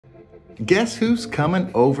Guess who's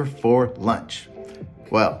coming over for lunch?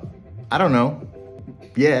 Well, I don't know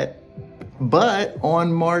yet, but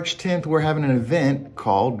on March 10th, we're having an event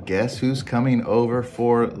called Guess Who's Coming Over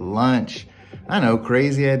for Lunch. I know,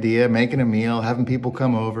 crazy idea, making a meal, having people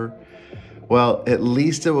come over. Well, at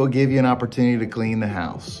least it will give you an opportunity to clean the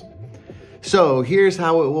house. So here's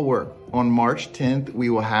how it will work. On March 10th, we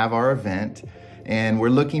will have our event, and we're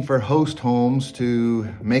looking for host homes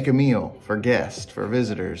to make a meal for guests, for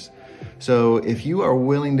visitors. So if you are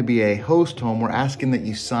willing to be a host home, we're asking that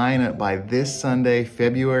you sign up by this Sunday,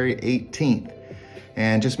 February 18th.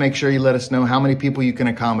 And just make sure you let us know how many people you can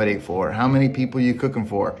accommodate for, how many people you cooking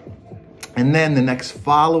for. And then the next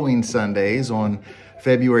following Sundays on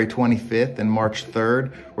February 25th and March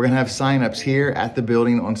 3rd, we're gonna have signups here at the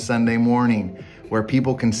building on Sunday morning where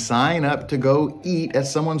people can sign up to go eat at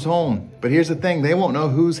someone's home. But here's the thing, they won't know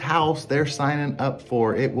whose house they're signing up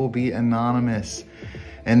for. It will be anonymous.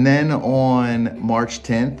 And then on March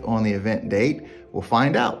 10th, on the event date, we'll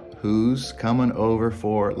find out who's coming over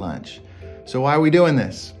for lunch. So why are we doing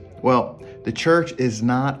this? Well, the church is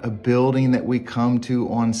not a building that we come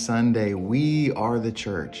to on Sunday. We are the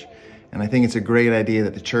church. And I think it's a great idea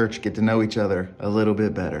that the church get to know each other a little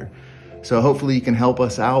bit better. So hopefully you can help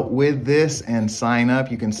us out with this and sign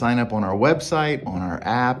up. You can sign up on our website, on our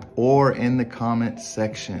app, or in the comment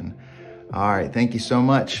section. All right, thank you so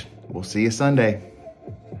much. We'll see you Sunday.